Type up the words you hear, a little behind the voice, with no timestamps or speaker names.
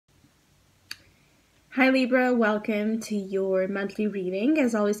Hi Libra, welcome to your monthly reading.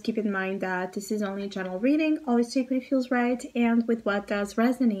 As always, keep in mind that this is only a general reading. Always take what feels right and with what does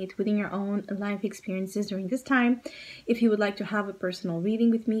resonate within your own life experiences during this time. If you would like to have a personal reading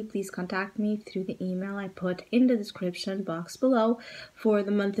with me, please contact me through the email I put in the description box below. For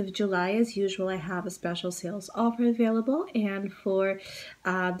the month of July, as usual, I have a special sales offer available, and for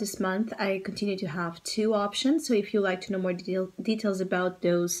this month, I continue to have two options. So if you'd like to know more details about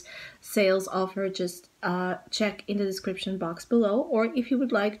those sales offer, just check in the description box below. Or if you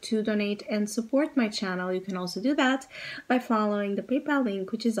would like to donate and support my channel, you can also do that by following the PayPal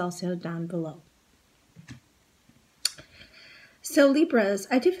link, which is also down below. So Libras,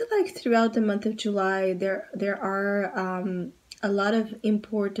 I do feel like throughout the month of July there are a lot of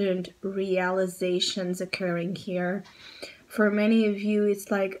important realizations occurring here. For many of you,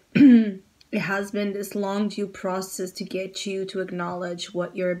 it's like it has been this long due process to get you to acknowledge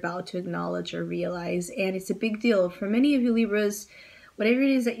what you're about to acknowledge or realize. And it's a big deal. For many of you Libras, whatever it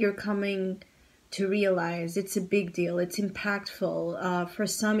is that you're coming to realize, it's a big deal. It's impactful. For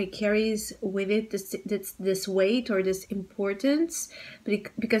some, it carries with it this weight or this importance,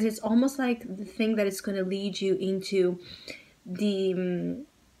 because it's almost like the thing that is going to lead you into the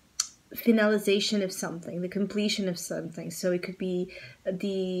finalization of something, the completion of something. So it could be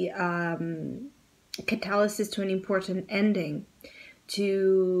the catalysis to an important ending,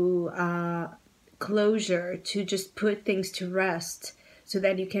 to closure, to just put things to rest so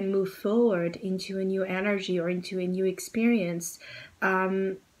that you can move forward into a new energy or into a new experience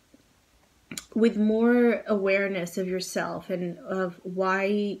with more awareness of yourself and of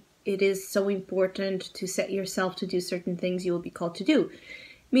why it is so important to set yourself to do certain things you will be called to do.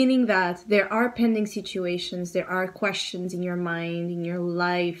 Meaning that there are pending situations, there are questions in your mind, in your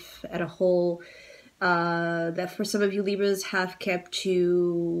life as a whole, that for some of you Libras have kept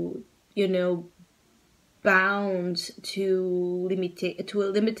you, bound to a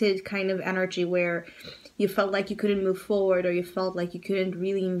limited kind of energy where you felt like you couldn't move forward, or you felt like you couldn't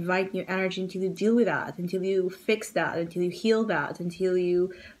really invite new energy until you deal with that, until you fix that, until you heal that, until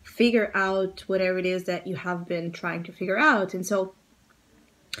you figure out whatever it is that you have been trying to figure out. And so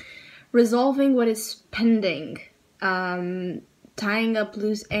resolving what is pending, tying up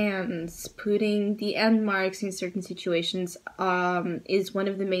loose ends, putting the end marks in certain situations is one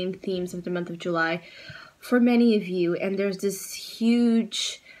of the main themes of the month of July for many of you. And there's this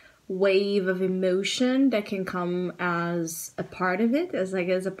huge wave of emotion that can come as a part of it, as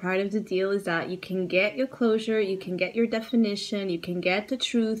a part of the deal, is that you can get your closure, you can get your definition, you can get the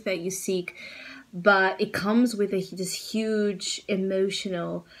truth that you seek, but it comes with this huge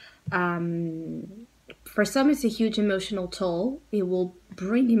emotional for some, it's a huge emotional toll. It will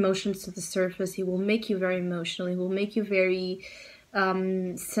bring emotions to the surface. It will make you very emotional. It will make you very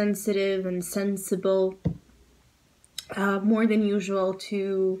sensitive and sensible, more than usual,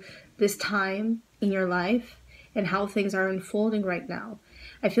 to this time in your life and how things are unfolding right now.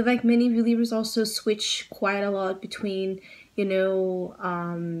 I feel like many believers also switch quite a lot between,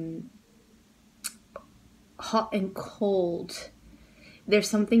 hot and cold. There's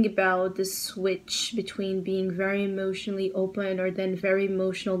something about the switch between being very emotionally open or then very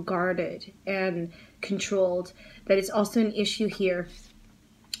emotional guarded and controlled that is also an issue here.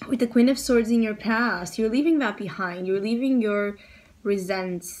 With the Queen of Swords in your past, you're leaving that behind. You're leaving your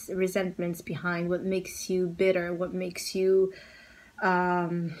resentments behind, what makes you bitter, what makes you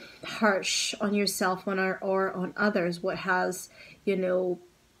harsh on yourself or on others, what has,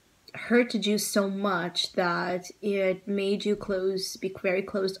 hurted you so much that it made you be very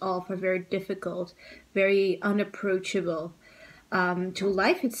closed off, or very difficult, very unapproachable to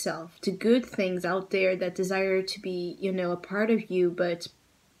life itself, to good things out there that desire to be, a part of you, but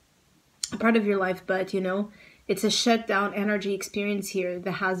a part of your life, but it's a shutdown energy experience here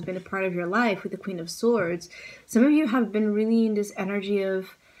that has been a part of your life with the Queen of Swords. Some of you have been really in this energy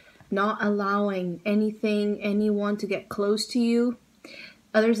of not allowing anyone to get close to you.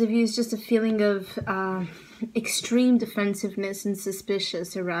 Others of you, is just a feeling of extreme defensiveness and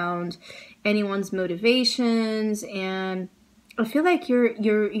suspicious around anyone's motivations, and I feel like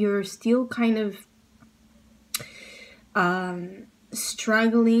you're still kind of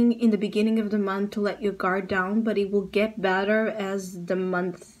struggling in the beginning of the month to let your guard down, but it will get better as the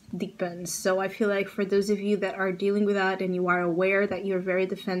month deepens. So I feel like for those of you that are dealing with that, and you are aware that you're very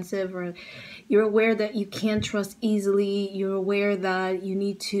defensive, or you're aware that you can't trust easily, you're aware that you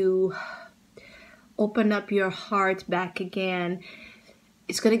need to open up your heart back again,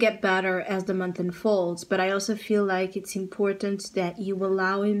 it's going to get better as the month unfolds. But I also feel like it's important that you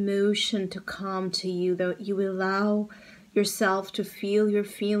allow emotion to come to you, that you allow yourself to feel your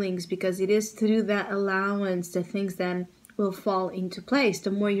feelings, because it is through that allowance that things then will fall into place.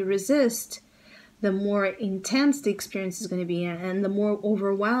 The more you resist, the more intense the experience is going to be, and the more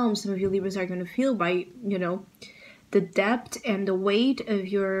overwhelmed some of you Libras are going to feel by, the depth and the weight of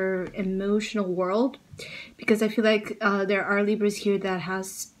your emotional world. Because I feel like there are Libras here that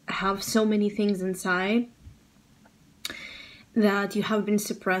have so many things inside that you have been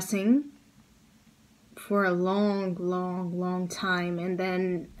suppressing for a long time, and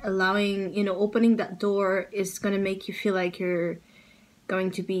then allowing, opening that door is going to make you feel like you're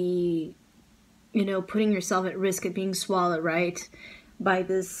going to be, putting yourself at risk of being swallowed, right, by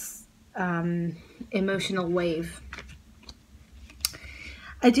this emotional wave.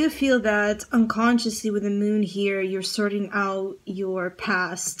 I do feel that unconsciously with the moon here, you're sorting out your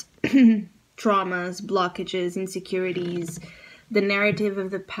past traumas, blockages, insecurities, the narrative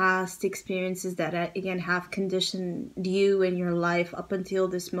of the past experiences that, again, have conditioned you in your life up until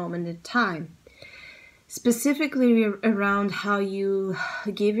this moment in time. Specifically around how you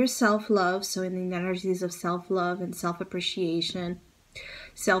give yourself love, so in the energies of self-love and self-appreciation,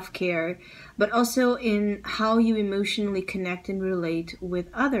 self-care, but also in how you emotionally connect and relate with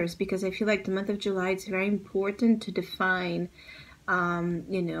others. Because I feel like the month of July, it's very important to define,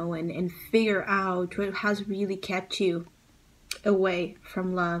 and figure out what has really kept you away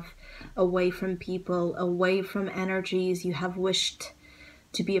from love, away from people, away from energies you have wished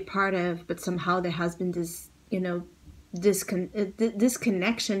to be a part of, but somehow there has been this,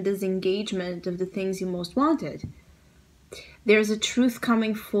 disconnection, disengagement of the things you most wanted. There's a truth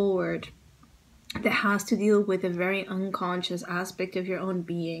coming forward that has to deal with a very unconscious aspect of your own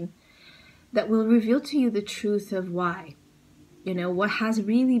being that will reveal to you the truth of why. What has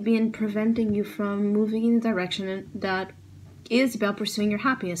really been preventing you from moving in a direction that is about pursuing your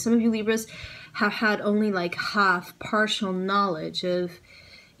happiness. Some of you Libras have had only like half partial knowledge of,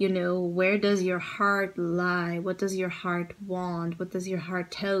 where does your heart lie? What does your heart want? What does your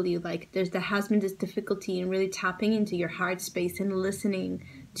heart tell you? Like there has been this difficulty in really tapping into your heart space and listening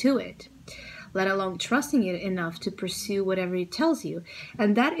to it, let alone trusting it enough to pursue whatever it tells you.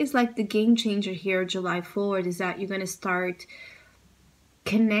 And that is like the game changer here, July forward, is that you're going to start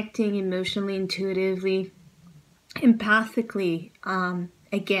connecting emotionally, intuitively, empathically,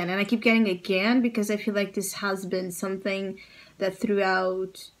 again. And I keep getting again because I feel like this has been something that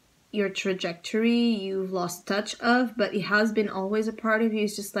throughout your trajectory you've lost touch of, but it has been always a part of you.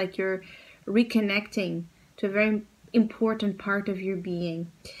 It's just like you're reconnecting to a very important part of your being.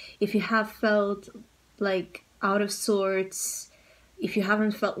 If you have felt like out of sorts, if you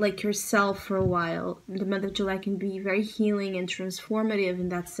haven't felt like yourself for a while, the month of July can be very healing and transformative in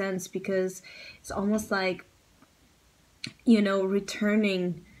that sense, because it's almost like,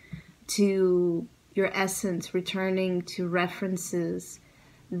 returning to your essence, returning to references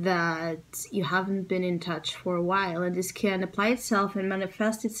that you haven't been in touch for a while. And this can apply itself and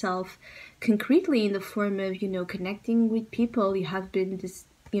manifest itself concretely in the form of, connecting with people you have been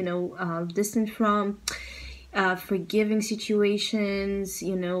distant from, forgiving situations,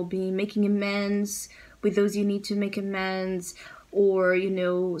 making amends with those you need to make amends, or,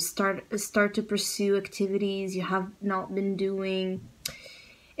 start to pursue activities you have not been doing.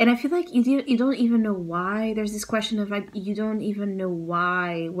 And I feel like you don't even know why. There's this question of like, you don't even know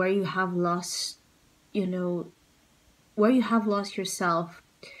why, where you have lost, where you have lost yourself,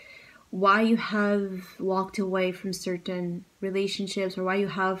 why you have walked away from certain relationships, or why you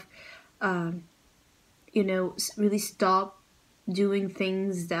have, really stopped doing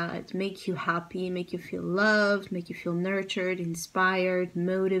things that make you happy, make you feel loved, make you feel nurtured, inspired,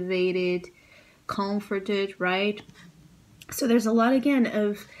 motivated, comforted, right? So there's a lot, again,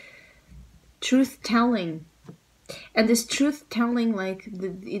 of truth-telling. And this truth-telling, like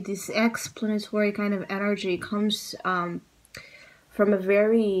this explanatory kind of energy comes from a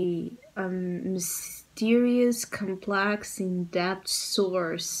very mysterious, complex, in-depth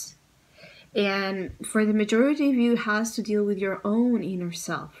source. And for the majority of you, it has to deal with your own inner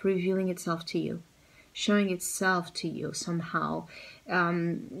self, revealing itself to you, showing itself to you somehow.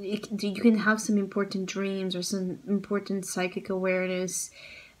 You can have some important dreams or some important psychic awareness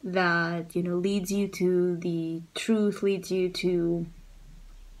that, leads you to the truth, leads you to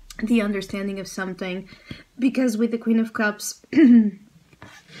the understanding of something. Because with the Queen of Cups, in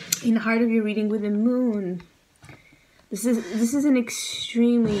the heart of your reading with the moon, this is an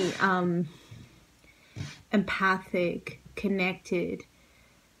extremely empathic, connected,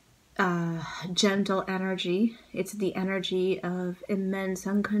 gentle energy. It's the energy of immense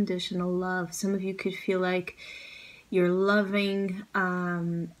unconditional love. Some of you could feel like you're loving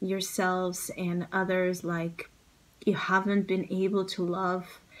yourselves and others like you haven't been able to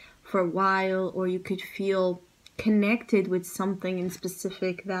love for a while, or you could feel connected with something in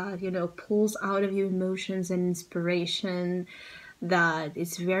specific that, you know, pulls out of you emotions and inspiration, that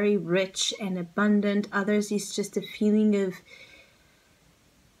is very rich and abundant. Others is just a feeling of,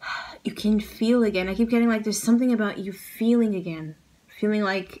 you can feel again. I keep getting like there's something about you feeling again, feeling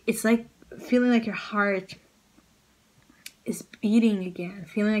like, it's like feeling like your heart is beating again,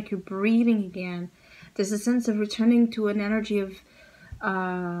 feeling like you're breathing again. There's a sense of returning to an energy of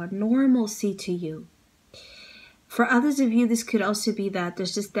normalcy to you. For others of you, this could also be that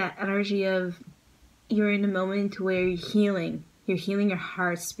there's just that energy of, you're in a moment where you're healing your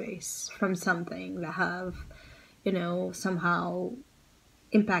heart space from something that have, you know, somehow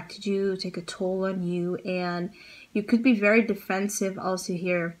impacted you, take a toll on you. And you could be very defensive also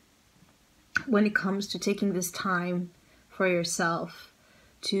here when it comes to taking this time for yourself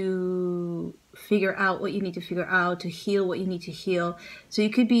to figure out what you need to figure out, to heal what you need to heal. So you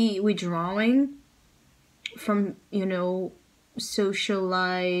could be withdrawing from, you know, social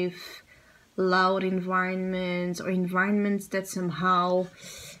life, loud environments, or environments that somehow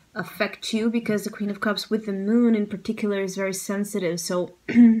affect you, because the Queen of Cups with the moon in particular is very sensitive. So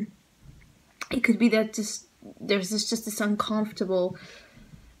it could be that there's just this uncomfortable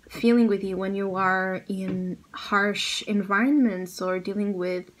feeling with you when you are in harsh environments or dealing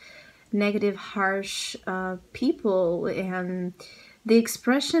with negative, harsh people. And the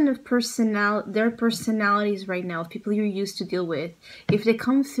expression of their personalities right now, of people you're used to deal with, if they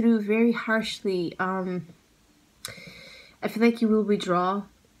come through very harshly, I feel like you will withdraw.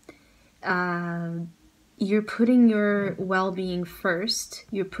 You're putting your well-being first.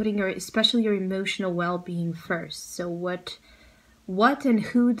 You're putting especially your emotional well-being first. So what and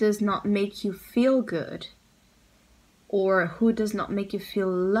who does not make you feel good, or who does not make you feel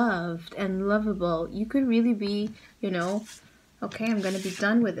loved and lovable, you could really be, you know, okay, I'm going to be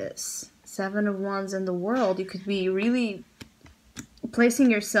done with this. 7 of Wands in the World. You could be really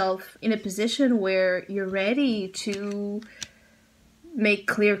placing yourself in a position where you're ready to make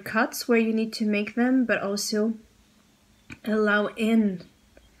clear cuts where you need to make them, but also allow in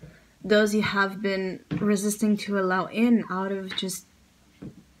those you have been resisting to allow in, out of just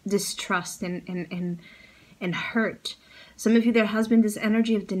distrust and hurt. Some of you, there has been this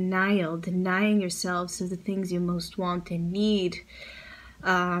energy of denying yourselves of the things you most want and need.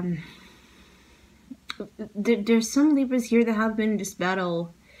 There's some Libras here that have been in this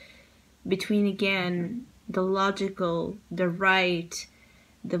battle between, again, the logical, the right,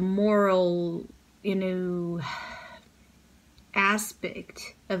 the moral, you know,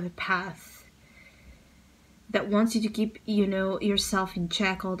 aspect of a path that wants you to keep, you know, yourself in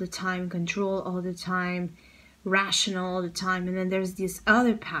check all the time, control all the time, rational all the time. And then there's this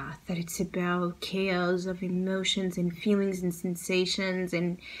other path that it's about chaos of emotions and feelings and sensations.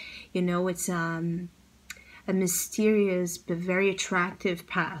 And, you know, it's a mysterious but very attractive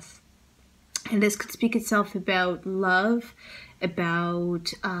path. And this could speak itself about love,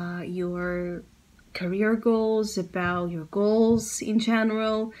 about your career goals, about your goals in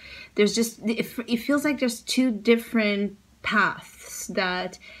general. There's just, it feels like there's two different paths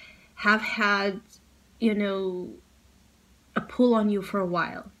that have had, you know, a pull on you for a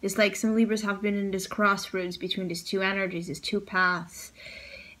while. It's like some Libras have been in this crossroads between these two energies, these two paths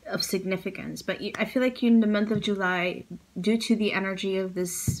of significance. But I feel like in the month of July, due to the energy of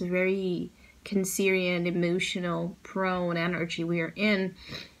this very Cancerian, emotional, prone energy we are in,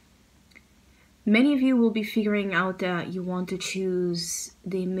 many of you will be figuring out that you want to choose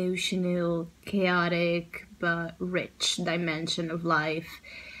the emotional, chaotic, but rich dimension of life.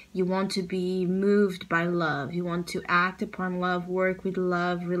 You want to be moved by love. You want to act upon love, work with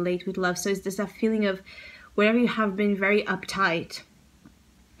love, relate with love. So it's just that feeling of wherever you have been very uptight,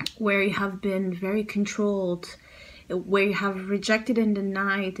 where you have been very controlled, where you have rejected and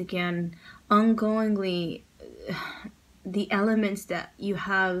denied, again, ongoingly, the elements that you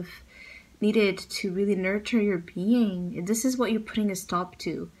have needed to really nurture your being. This is what you're putting a stop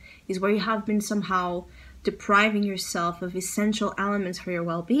to, is where you have been somehow depriving yourself of essential elements for your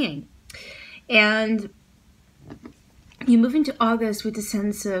well-being. And you move into August with a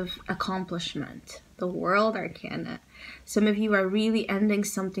sense of accomplishment, the World Arcana. Some of you are really ending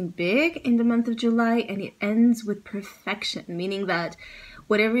something big in the month of July, and it ends with perfection, meaning that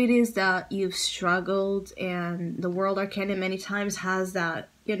whatever it is that you've struggled, and the World Arcana many times has that,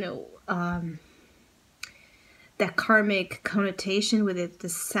 you know, that karmic connotation with it, the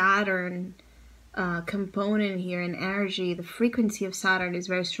Saturn component here in energy. The frequency of Saturn is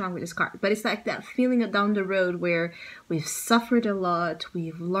very strong with this card, but it's like that feeling of down the road where we've suffered a lot,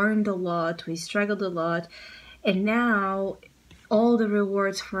 we've learned a lot, we struggled a lot, And now all the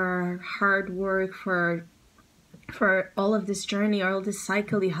rewards for hard work, for all of this journey, all this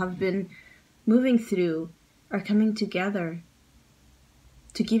cycle you have been moving through, are coming together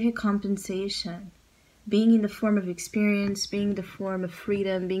to give you compensation, being in the form of experience, being in the form of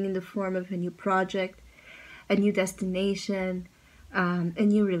freedom, being in the form of a new project, a new destination, a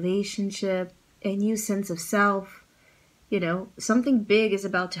new relationship, a new sense of self. You know, something big is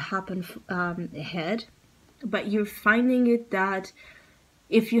about to happen ahead, but you're finding it that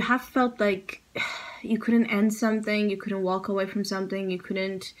if you have felt like you couldn't end something, you couldn't walk away from something, you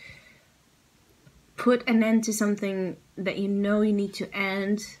couldn't put an end to something that you know you need to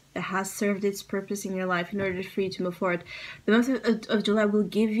end, that has served its purpose in your life in order for you to move forward, the month of July will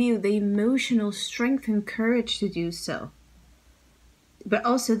give you the emotional strength and courage to do so. But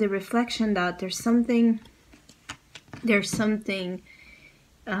also the reflection that there's something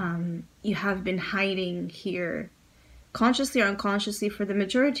you have been hiding here, consciously or unconsciously. For the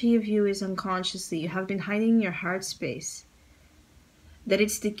majority of you is unconsciously. You have been hiding your heart space. That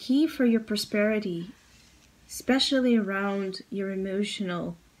it's the key for your prosperity, especially around your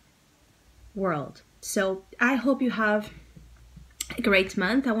emotional world. So I hope you have a great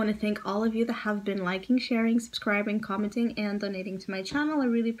month. I want to thank all of you that have been liking, sharing, subscribing, commenting, and donating to my channel. I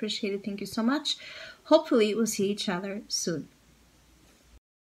really appreciate it. Thank you so much. Hopefully we'll see each other soon.